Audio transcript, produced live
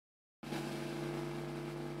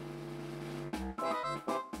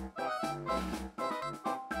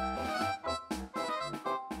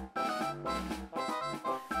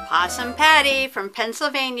Possum Patty from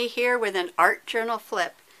Pennsylvania here with an art journal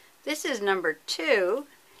flip. This is number 2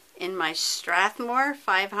 in my Strathmore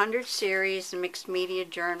 500 series mixed media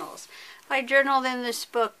journals. I journaled in this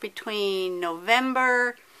book between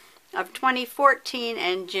November of 2014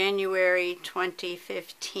 and January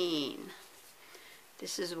 2015.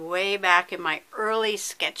 This is way back in my early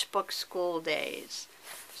Sketchbook School days.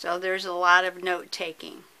 So there's a lot of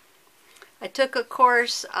note-taking. I took a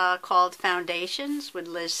course called Foundations with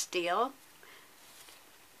Liz Steele.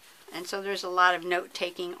 And so there's a lot of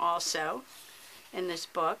note-taking also in this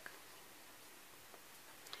book.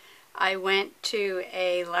 I went to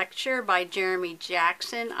a lecture by Jeremy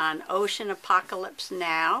Jackson on Ocean Apocalypse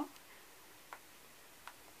Now.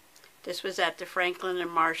 This was at the Franklin and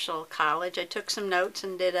Marshall College. I took some notes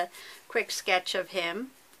and did a quick sketch of him.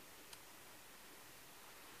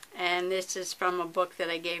 And this is from a book that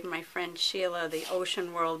I gave my friend Sheila, The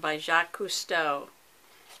Ocean World by Jacques Cousteau.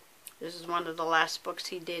 This is one of the last books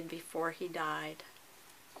he did before he died.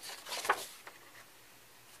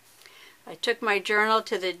 I took my journal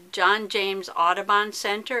to the John James Audubon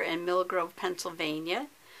Center in Mill Grove, Pennsylvania.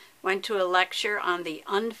 Went to a lecture on the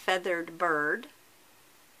unfeathered bird.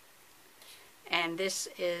 And this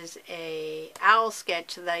is an owl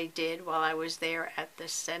sketch that I did while I was there at the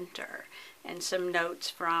center. And some notes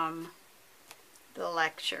from the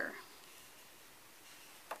lecture.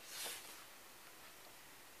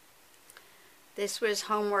 This was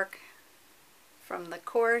homework from the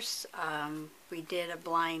course. We did a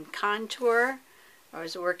blind contour. I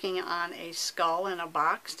was working on a skull in a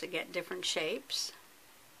box to get different shapes.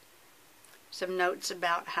 Some notes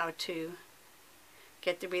about how to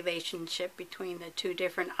get the relationship between the two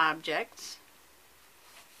different objects.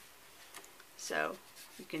 So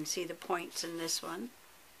you can see the points in this one.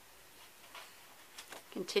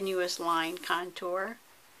 Continuous line contour,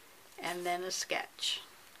 and then a sketch.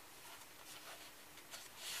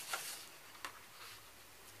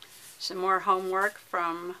 Some more homework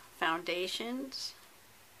from Foundations.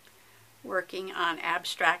 Working on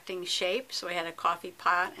abstracting shapes. So we had a coffee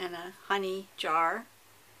pot and a honey jar.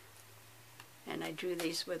 And I drew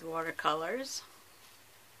these with watercolors.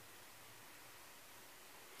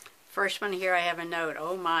 First one here I have a note,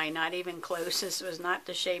 oh my, not even close. This was not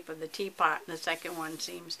the shape of the teapot. And the second one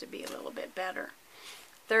seems to be a little bit better.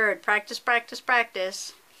 Third, practice, practice,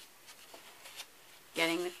 practice.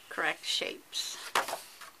 Getting the correct shapes.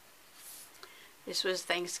 This was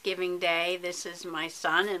Thanksgiving Day. This is my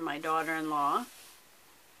son and my daughter-in-law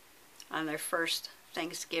on their first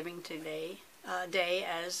Thanksgiving day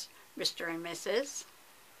as Mr. and Mrs.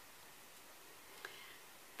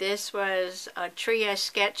 This was a tree I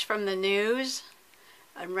sketched from the news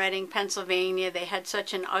in Reading, Pennsylvania. They had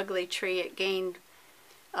such an ugly tree. It gained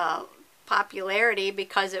popularity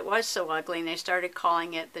because it was so ugly, and they started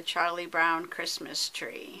calling it the Charlie Brown Christmas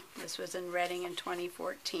tree. This was in Reading in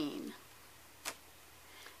 2014.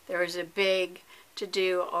 There was a big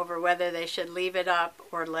to-do over whether they should leave it up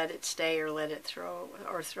or let it stay or let it throw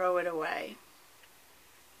it away.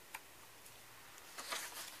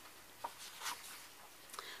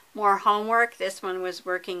 More homework. This one was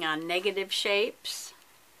working on negative shapes.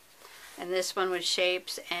 And this one was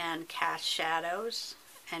shapes and cast shadows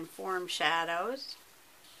and form shadows.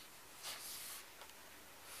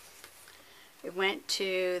 We went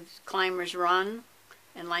to Climbers Run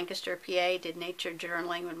in Lancaster, PA. Did nature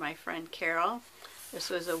journaling with my friend Carol. This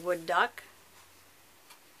was a wood duck.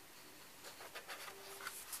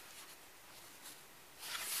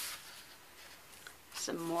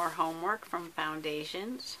 Some more homework from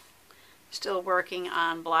Foundations. Still working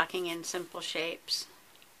on blocking in simple shapes.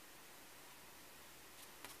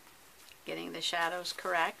 Getting the shadows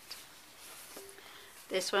correct.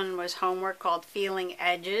 This one was homework called Feeling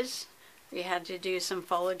Edges. We had to do some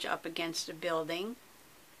foliage up against a building.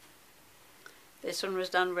 This one was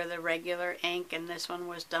done with a regular ink, and this one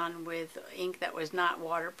was done with ink that was not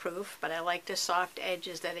waterproof, but I liked the soft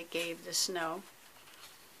edges that it gave the snow.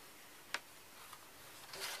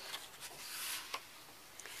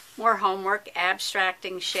 More homework,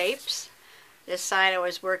 abstracting shapes. This side I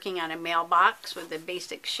was working on a mailbox with the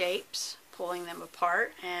basic shapes, pulling them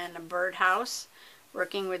apart, and a birdhouse,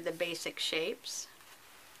 working with the basic shapes.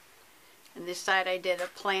 And this side I did a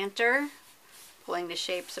planter, pulling the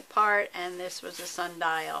shapes apart, and this was a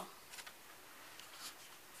sundial.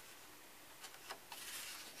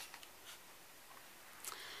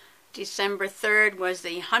 December 3rd was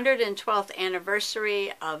the 112th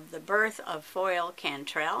anniversary of the birth of Foyle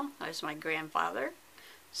Cantrell. That was my grandfather.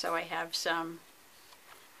 So I have some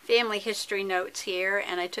family history notes here,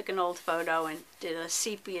 and I took an old photo and did a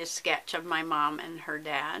sepia sketch of my mom and her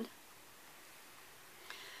dad.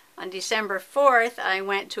 On December 4th, I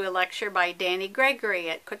went to a lecture by Danny Gregory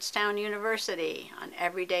at Kutztown University on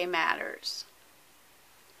Everyday Matters.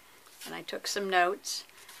 And I took some notes,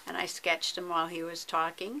 and I sketched him while he was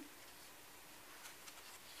talking.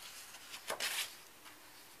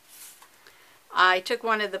 I took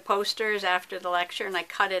one of the posters after the lecture, and I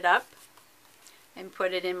cut it up and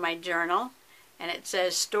put it in my journal. And it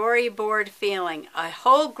says, storyboard feeling. A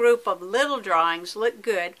whole group of little drawings look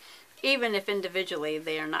good, even if individually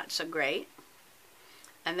they are not so great.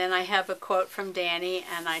 And then I have a quote from Danny,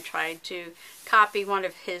 and I tried to copy one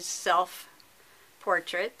of his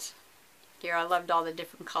self-portraits. Here, I loved all the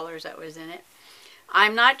different colors that was in it.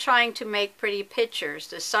 I'm not trying to make pretty pictures.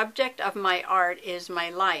 The subject of my art is my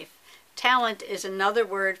life. Talent is another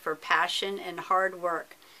word for passion and hard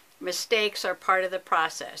work. Mistakes are part of the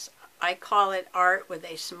process. I call it art with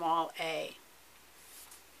a small a.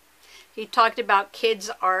 He talked about kids'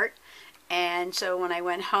 art, and so when I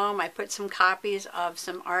went home, I put some copies of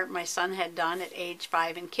some art my son had done at age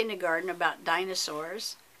 5 in kindergarten about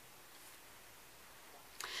dinosaurs.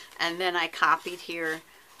 And then I copied here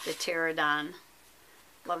the pterodon.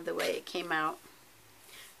 Love the way it came out.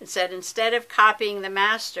 It said, instead of copying the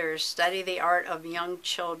masters, study the art of young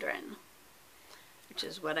children, which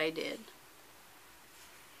is what I did.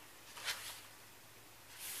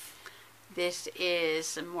 This is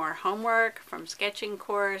some more homework from sketching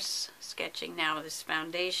course, sketching now with his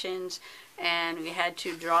foundations, and we had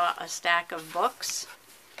to draw a stack of books,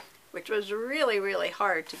 which was really, really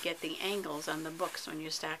hard to get the angles on the books when you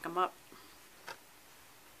stack them up.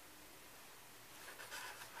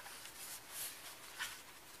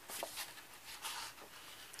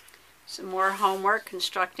 Some more homework,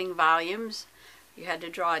 constructing volumes. You had to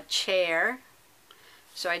draw a chair.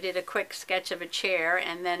 So I did a quick sketch of a chair,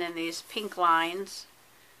 and then in these pink lines,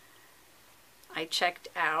 I checked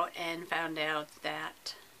out and found out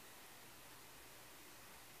that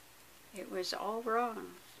it was all wrong.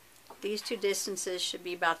 These two distances should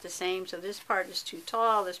be about the same, so this part is too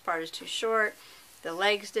tall, this part is too short, the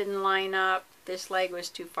legs didn't line up, this leg was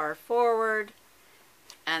too far forward,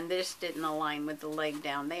 and this didn't align with the leg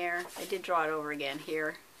down there. I did draw it over again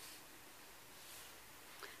here.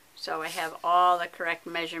 So I have all the correct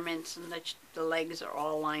measurements, and the legs are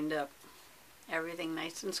all lined up. Everything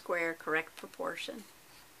nice and square, correct proportion.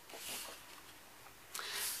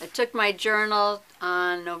 I took my journal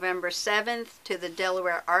on November 7th to the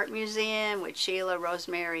Delaware Art Museum with Sheila,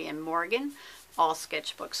 Rosemary, and Morgan, all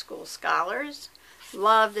Sketchbook School scholars.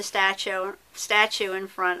 Love the statue in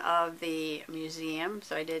front of the museum,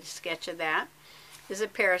 so I did a sketch of that. There's a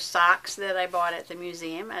pair of socks that I bought at the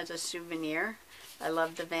museum as a souvenir. I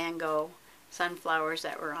love the Van Gogh sunflowers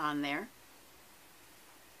that were on there.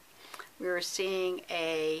 We were seeing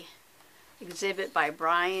a exhibit by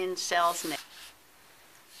Brian Selznick.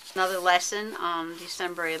 Another lesson on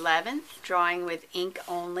December 11th, drawing with ink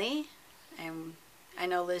only. And I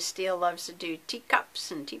know Liz Steele loves to do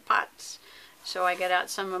teacups and teapots, so I got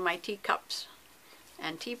out some of my teacups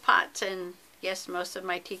and teapots, and yes, most of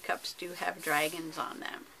my teacups do have dragons on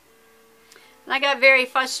them. And I got very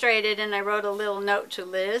frustrated, and I wrote a little note to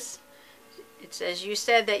Liz. It says, you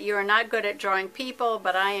said that you are not good at drawing people,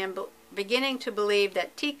 but I am beginning to believe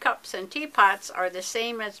that teacups and teapots are the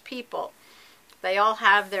same as people. They all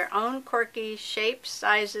have their own quirky shapes,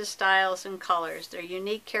 sizes, styles, and colors. Their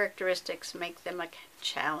unique characteristics make them a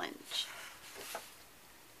challenge.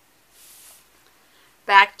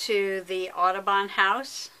 Back to the Audubon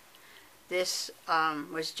house. This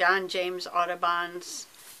was John James Audubon's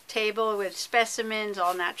table with specimens,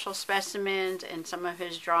 all natural specimens, and some of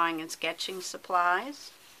his drawing and sketching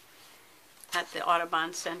supplies at the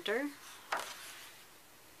Audubon Center.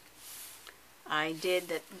 I did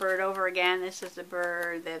that bird over again. This is the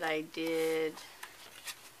bird that I did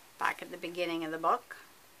back at the beginning of the book.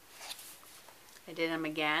 I did him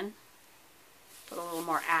again. Put a little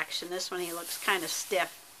more action. This one he looks kind of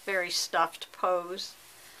stiff, very stuffed pose.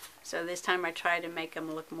 So this time I tried to make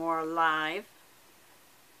him look more alive.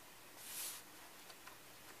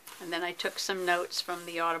 And then I took some notes from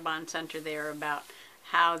the Audubon Center there about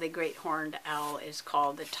how the great horned owl is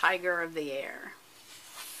called the tiger of the air.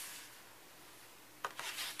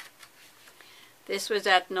 This was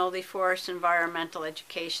at Nolde Forest Environmental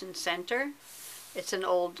Education Center. It's an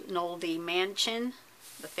old Nolde mansion.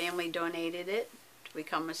 The family donated it to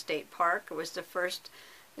become a state park. It was the first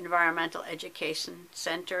environmental education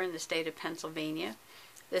center in the state of Pennsylvania.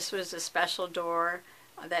 This was a special door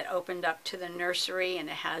that opened up to the nursery, and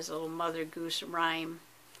it has little Mother Goose rhyme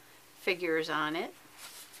figures on it.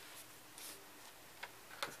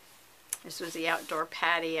 This was the outdoor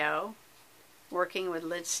patio, working with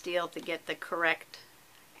Liz Steele to get the correct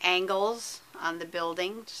angles on the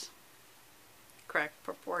buildings, correct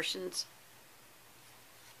proportions.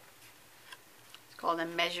 It's called a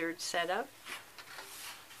measured setup.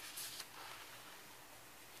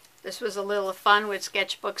 This was a little fun with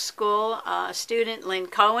Sketchbook School. Student Lynn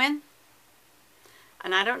Cohen,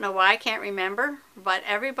 and I don't know why, I can't remember, but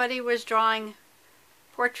everybody was drawing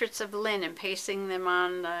portraits of Lynn and pasting them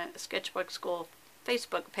on the Sketchbook School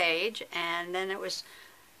Facebook page, and then it was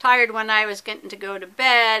tired when I was getting to go to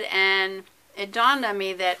bed, and it dawned on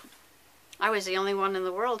me that I was the only one in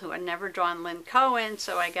the world who had never drawn Lynn Cohen,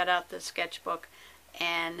 so I got out the sketchbook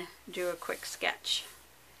and drew a quick sketch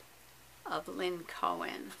of Lynn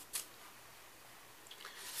Cohen.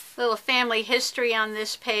 Little family history on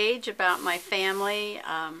this page about my family,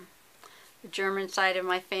 the German side of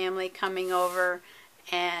my family coming over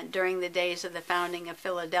and during the days of the founding of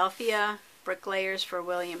Philadelphia, bricklayers for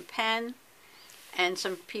William Penn, and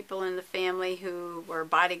some people in the family who were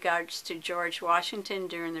bodyguards to George Washington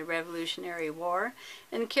during the Revolutionary War,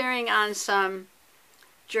 and carrying on some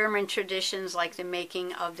German traditions like the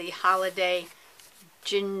making of the holiday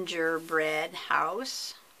gingerbread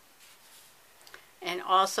house, and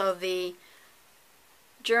also the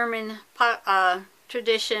German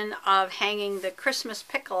tradition of hanging the Christmas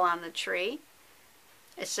pickle on the tree.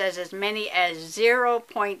 It says as many as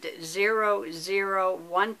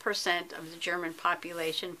 0.001% of the German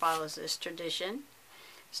population follows this tradition,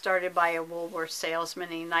 started by a Woolworth salesman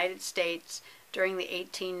in the United States during the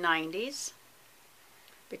 1890s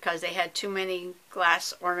because they had too many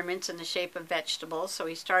glass ornaments in the shape of vegetables. So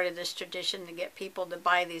he started this tradition to get people to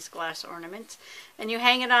buy these glass ornaments. And you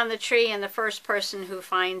hang it on the tree, and the first person who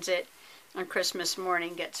finds it on Christmas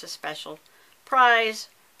morning gets a special prize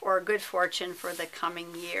or good fortune for the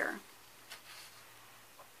coming year.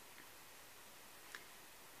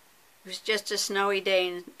 It was just a snowy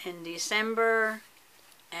day in December,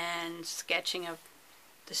 and sketching of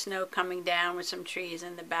the snow coming down with some trees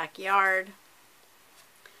in the backyard,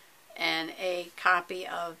 and a copy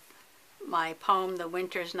of my poem, The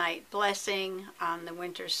Winter's Night Blessing, on the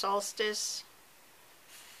winter solstice.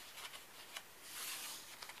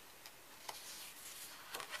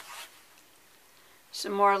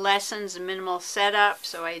 Some more lessons, minimal setup.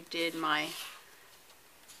 So I did my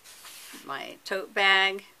tote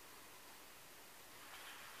bag.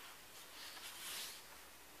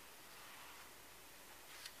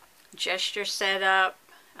 Gesture setup.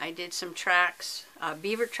 I did some tracks,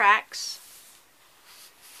 beaver tracks.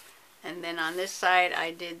 And then on this side I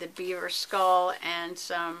did the beaver skull and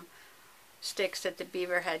some sticks that the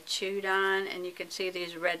beaver had chewed on. And you can see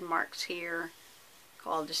these red marks here,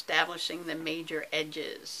 called establishing the major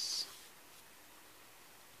edges.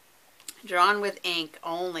 Drawn with ink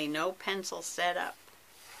only, no pencil setup.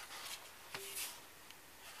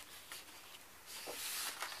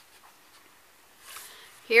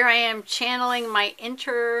 Here I am channeling my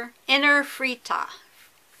inner Frita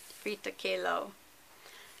Kahlo.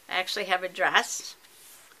 I actually have a dress.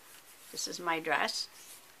 This is my dress.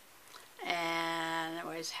 And I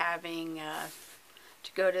was having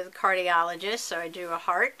to go to the cardiologist, so I drew a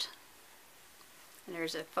heart. And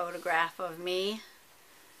there's a photograph of me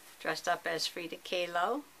dressed up as Frida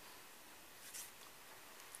Kahlo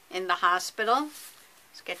in the hospital,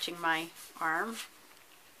 sketching my arm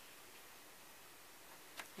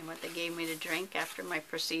and what they gave me to drink after my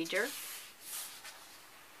procedure.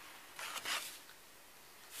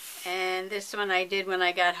 And this one I did when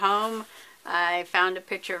I got home. I found a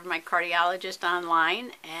picture of my cardiologist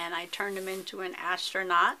online, and I turned him into an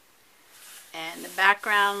astronaut. And the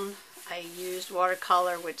background, I used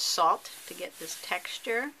watercolor with salt to get this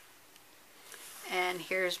texture. And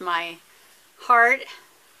here's my heart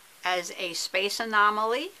as a space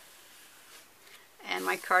anomaly. And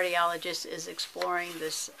my cardiologist is exploring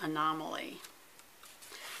this anomaly.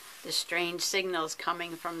 The strange signals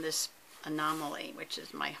coming from this anomaly, which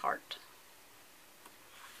is my heart.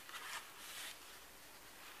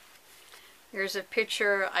 Here's a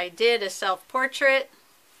picture I did, a self-portrait.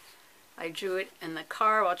 I drew it in the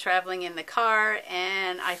car while traveling in the car,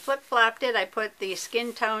 and I flip-flopped it. I put the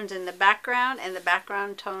skin tones in the background and the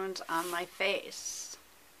background tones on my face.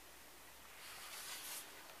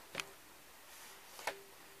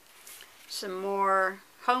 Some more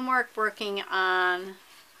homework working on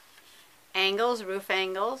angles, roof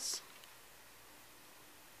angles.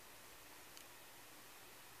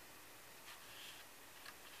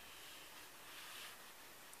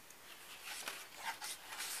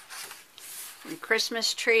 And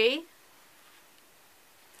Christmas tree.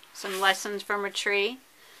 Some lessons from a tree.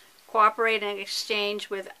 Cooperate and exchange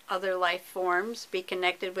with other life forms. Be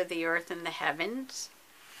connected with the earth and the heavens.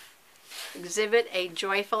 Exhibit a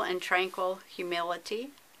joyful and tranquil humility.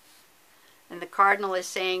 And the cardinal is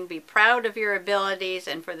saying, be proud of your abilities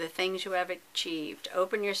and for the things you have achieved.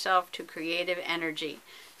 Open yourself to creative energy.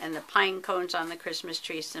 And the pine cones on the Christmas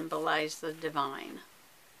tree symbolize the divine.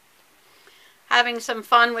 Having some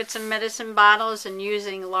fun with some medicine bottles and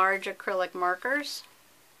using large acrylic markers.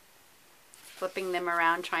 Flipping them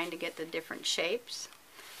around, trying to get the different shapes.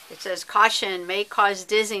 It says, caution may cause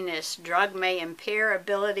dizziness. Drug may impair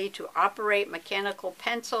ability to operate mechanical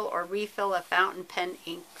pencil or refill a fountain pen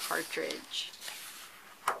ink cartridge.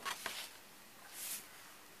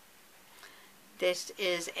 This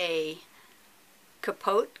is a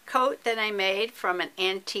capote coat that I made from an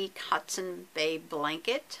antique Hudson Bay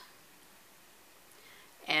blanket.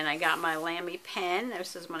 And I got my Lamy pen.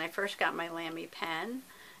 This is when I first got my Lamy pen.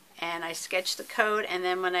 And I sketched the coat, and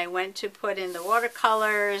then when I went to put in the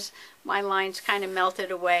watercolors, my lines kind of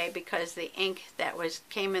melted away because the ink that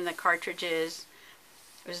came in the cartridges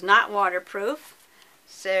was not waterproof.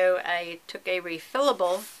 So I took a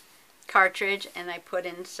refillable cartridge and I put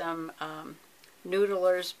in some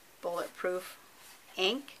Noodler's bulletproof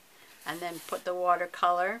ink and then put the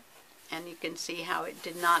watercolor, and you can see how it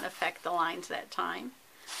did not affect the lines that time.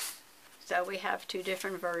 So we have two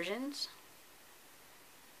different versions.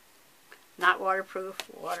 Not waterproof,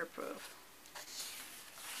 waterproof.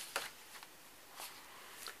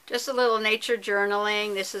 Just a little nature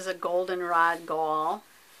journaling. This is a goldenrod gall.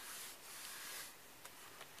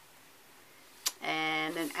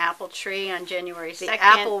 And an apple tree on January 2nd. The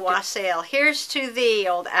apple wassail. Here's to thee,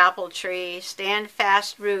 old apple tree. Stand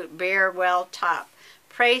fast root, bear well top.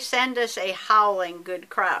 Pray send us a howling good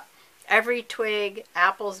crop. Every twig,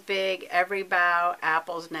 apples big. Every bough,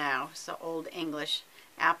 apples now. It's the old English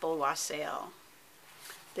apple wassail.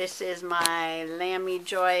 This is my Lamy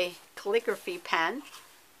Joy calligraphy pen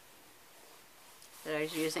that I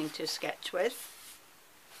was using to sketch with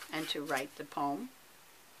and to write the poem.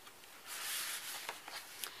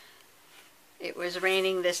 It was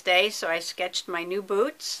raining this day, so I sketched my new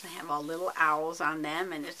boots. They have all little owls on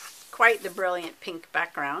them, and it's quite the brilliant pink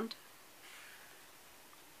background.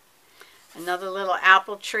 Another little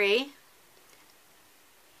apple tree.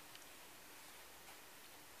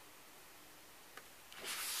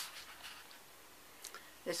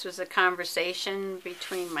 This was a conversation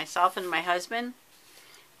between myself and my husband.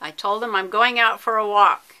 I told him I'm going out for a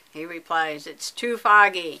walk. He replies, it's too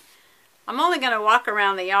foggy. I'm only going to walk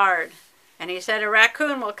around the yard. And he said, a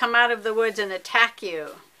raccoon will come out of the woods and attack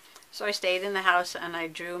you. So I stayed in the house and I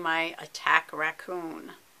drew my attack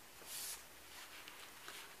raccoon.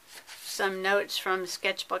 Some notes from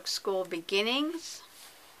Sketchbook School Beginnings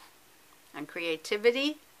on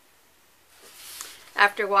creativity.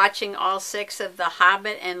 After watching all 6 of the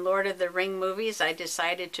Hobbit and Lord of the Ring movies, I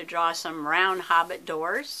decided to draw some round Hobbit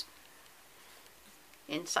doors,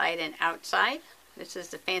 inside and outside. This is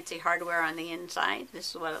the fancy hardware on the inside.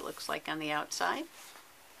 This is what it looks like on the outside.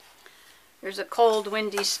 There's a cold,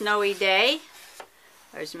 windy, snowy day.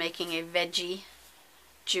 I was making a veggie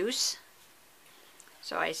juice.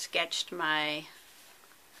 So I sketched my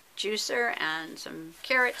juicer and some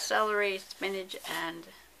carrot, celery, spinach, and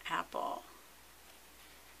apple.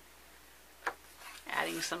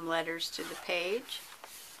 Adding some letters to the page.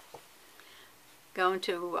 Going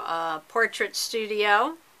to a portrait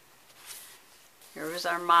studio. Here was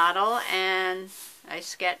our model, and I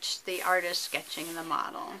sketched the artist sketching the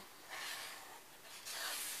model.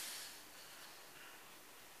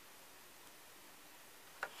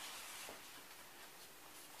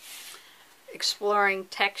 Exploring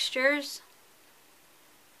textures.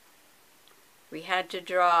 We had to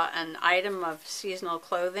draw an item of seasonal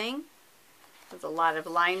clothing with a lot of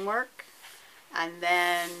line work, and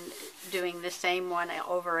then doing the same one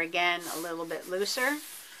over again a little bit looser.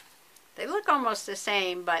 They look almost the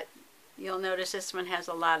same, but you'll notice this one has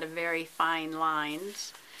a lot of very fine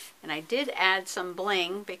lines. And I did add some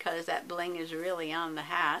bling because that bling is really on the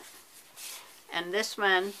hat. And this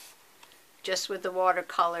one, just with the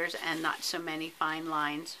watercolors and not so many fine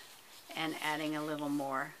lines, and adding a little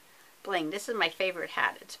more bling. This is my favorite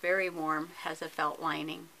hat. It's very warm, has a felt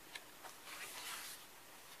lining.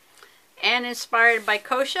 And inspired by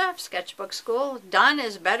Kosha of Sketchbook School, done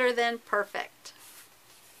is better than perfect.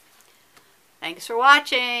 Thanks for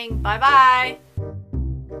watching. Bye-bye.